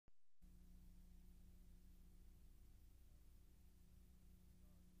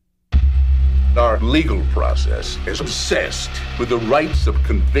our legal process is obsessed with the rights of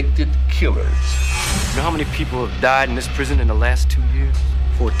convicted killers. You know how many people have died in this prison in the last 2 years?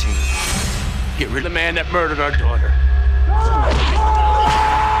 14. Get rid of the man that murdered our daughter. I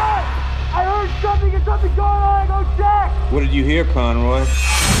heard something going on. Go check. What did you hear, Conroy?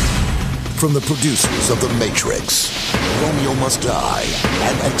 From the producers of The Matrix, Romeo Must Die,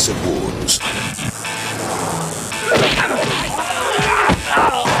 and Exit Wounds.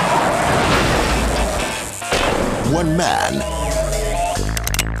 One man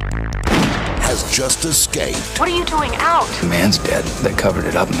has just escaped. What are you doing out? The man's dead. They covered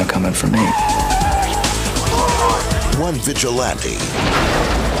it up and they're coming for me. One vigilante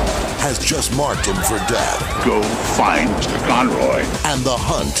has just marked him for death. Go find Mr. Conroy. And the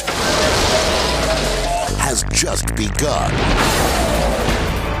hunt has just begun.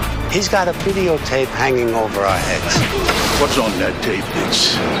 He's got a videotape hanging over our heads. What's on that tape?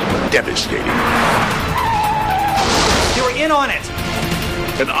 It's devastating. You were in on it.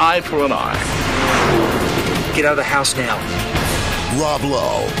 An eye for an eye. Get out of the house now. Rob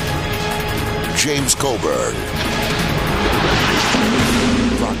Lowe, James Coburn,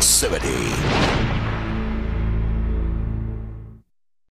 ProXimity.